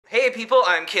people,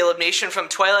 I'm Kaleb Nation from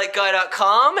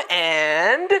TwilightGuy.com,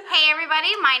 and... Hey everybody,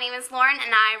 my name is Lauren,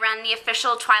 and I run the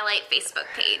official Twilight Facebook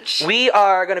page. We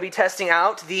are going to be testing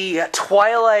out the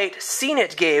Twilight Seen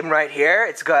It game right here.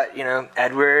 It's got, you know,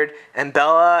 Edward and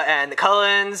Bella and the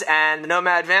Cullens and the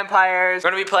Nomad Vampires.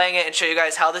 We're going to be playing it and show you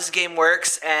guys how this game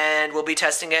works, and we'll be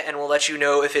testing it, and we'll let you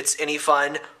know if it's any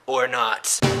fun or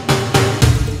not.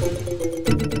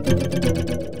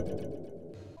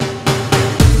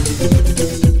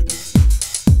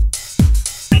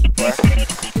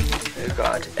 We've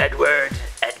got Edward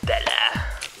and Bella.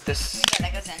 This. Yeah,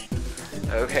 that goes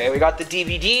in. Okay, we got the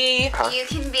DVD. You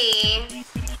can be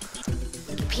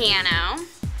piano,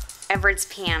 Edward's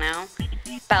piano,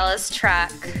 Bella's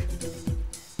truck,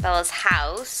 Bella's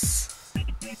house,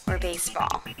 or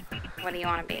baseball. What do you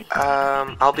want to be?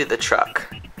 I'll be the truck.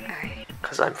 Alright.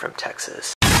 Because I'm from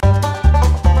Texas.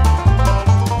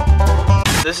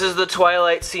 This is the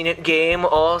Twilight Seen It game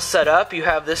all set up. You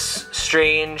have this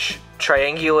strange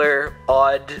triangular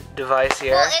odd device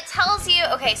here. Well, it tells you,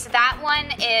 okay, so that one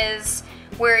is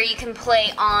where you can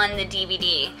play on the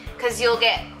DVD. Because you'll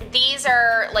get, these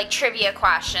are like trivia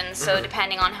questions, so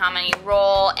depending on how many you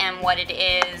roll and what it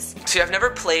is. See, I've never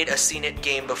played a Seen It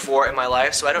game before in my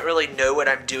life, so I don't really know what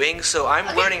I'm doing, so I'm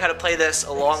learning how to play this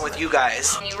along with you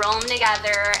guys. And you roll them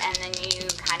together, and then you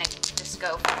kind of just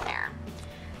go from there.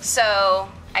 So,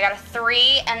 I got a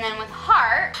 3, and then with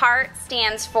heart, heart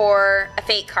stands for a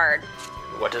fate card.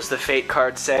 What does the fate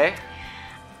card say?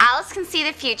 Alice can see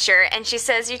the future, and she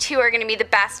says you two are going to be the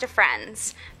best of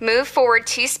friends. Move forward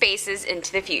 2 spaces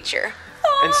into the future.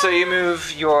 And so you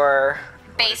move your...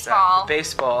 Baseball.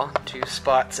 Baseball 2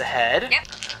 spots ahead. Yep.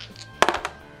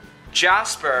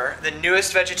 Jasper, the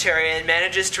newest vegetarian,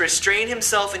 manages to restrain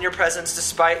himself in your presence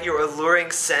despite your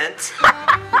alluring scent.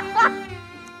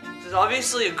 This is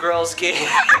obviously a girl's game.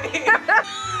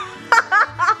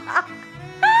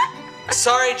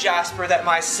 Sorry, Jasper, that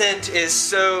my scent is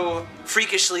so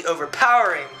freakishly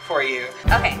overpowering for you.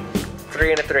 Okay.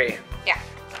 3 and a 3. Yeah.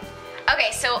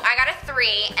 Okay, so I got a 3,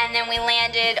 and then we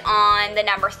landed on the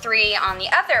number 3 on the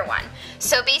other one.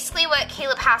 So basically what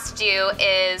Kaleb has to do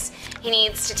is he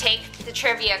needs to take the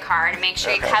trivia card and make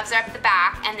sure he covers up the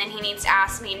back, and then he needs to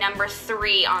ask me number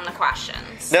 3 on the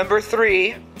questions. Number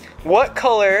 3, what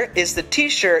color is the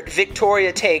t-shirt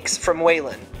Victoria takes from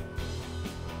Waylon?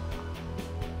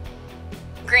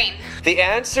 Green. The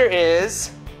answer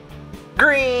is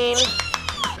green.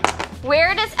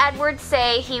 Where does Edward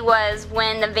say he was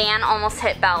when the van almost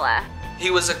hit Bella?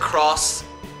 He was across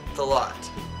the lot.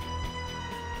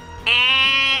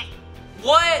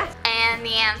 What? And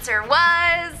the answer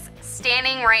was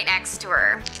standing right next to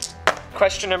her.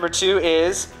 Question number 2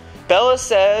 is, Bella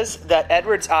says that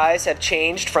Edward's eyes have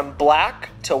changed from black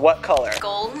to what color?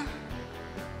 Gold.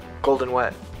 Golden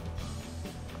what?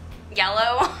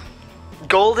 Yellow.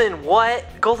 Golden what?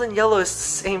 Golden yellow is the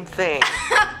same thing.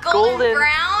 Golden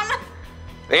brown.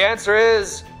 The answer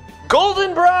is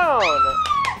golden brown.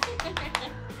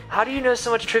 How do you know so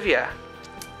much trivia?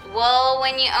 Well,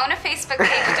 when you own a Facebook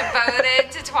page devoted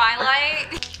to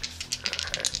Twilight.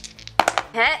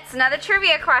 It's another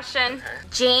trivia question.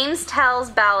 James tells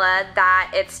Bella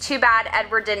that it's too bad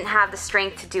Edward didn't have the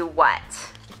strength to do what?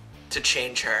 To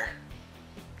change her.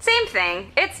 Same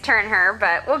thing. It's turn her,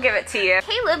 but we'll give it to you.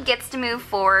 Kaleb gets to move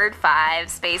forward 5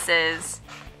 spaces.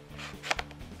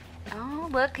 Oh,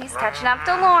 look, he's catching up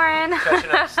to Lauren.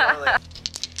 Catching up slowly.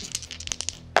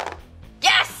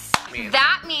 Yes!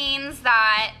 That means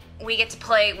that we get to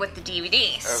play with the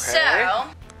DVD. Okay. So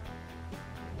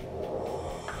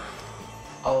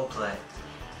I'll play.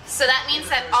 So that means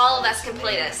that all of us can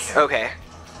play this. Okay.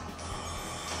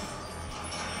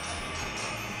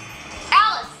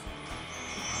 Alice!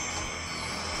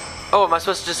 Oh, am I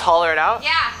supposed to just holler it out?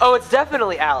 Yeah. Oh, it's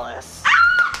definitely Alice.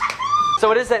 So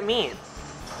what does that mean?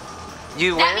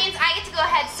 You That win? means I get to go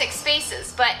ahead 6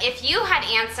 spaces, but if you had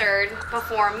answered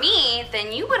before me,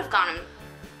 then you would have gone.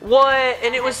 What?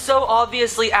 And it was so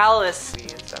obviously Alice.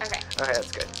 Okay. Okay,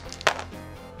 that's good.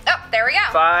 Oh, there we go.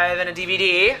 5 and a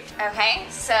DVD. Okay,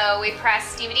 so we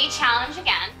press DVD challenge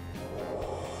again.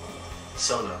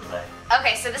 Solo play.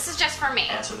 Okay, so this is just for me.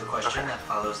 Answer the question that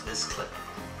follows this clip.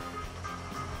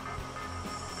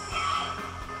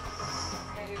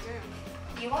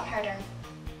 You want harder.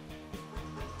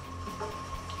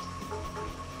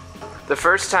 The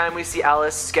first time we see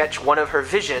Alice sketch one of her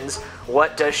visions,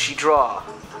 what does she draw?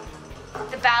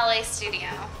 The ballet studio.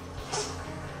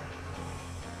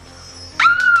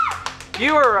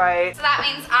 You were right. So that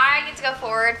means I get to go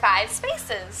forward 5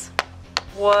 spaces.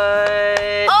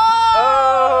 What? Oh!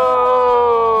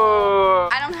 Oh!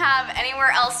 I don't have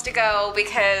anywhere else to go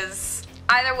because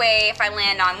I either way, if I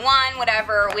land on one,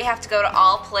 whatever, we have to go to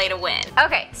all play to win.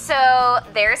 Okay, so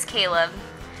there's Kaleb.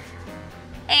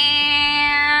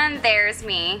 And there's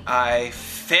me. I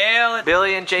fail.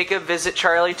 Billy and Jacob visit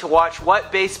Charlie to watch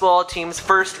what baseball team's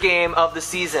first game of the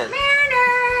season?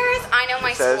 Mariners! I know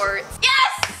my sports. Yes!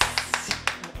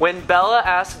 When Bella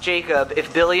asks Jacob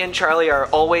if Billy and Charlie are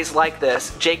always like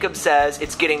this, Jacob says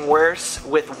it's getting worse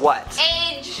with what?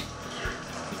 Age.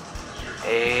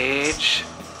 Age.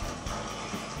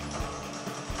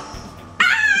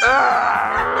 Ah!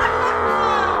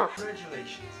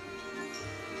 Congratulations.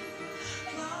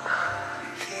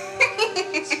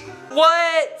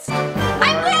 What?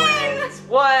 I win!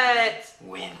 What?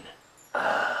 Win.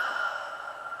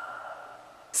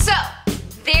 So,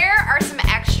 there are some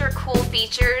extra cool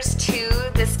features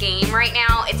to this game right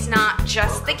now. It's not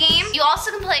just the game. You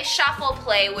also can play shuffle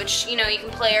play, which, you know, you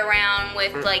can play around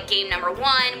with like game number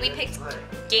 1. We picked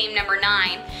game number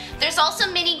 9. There's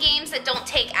also mini games that don't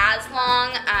take as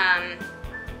long.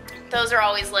 Those are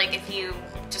always like if you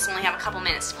just only have a couple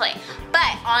minutes to play.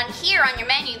 But on here, on your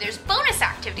menu, there's bonus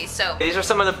activities, so. These are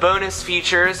some of the bonus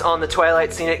features on the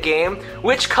Twilight Scene It game.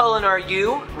 Which Cullen are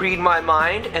you? Read My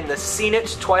Mind, and the Scene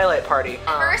It Twilight Party.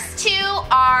 The first 2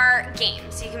 are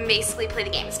games. You can basically play the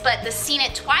games. But the Scene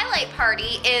It Twilight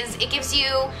Party it gives you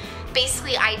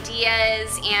basically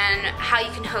ideas and how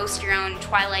you can host your own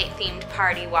Twilight-themed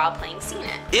party while playing Scene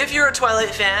It. If you're a Twilight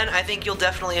fan, I think you'll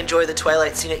definitely enjoy the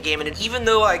Twilight Scene It game, and even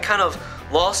though I kind of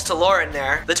lost to Lauren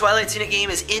there, the Twilight Scene It game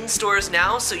is in stores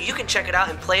now, so you can check it out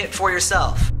and play it for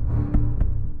yourself.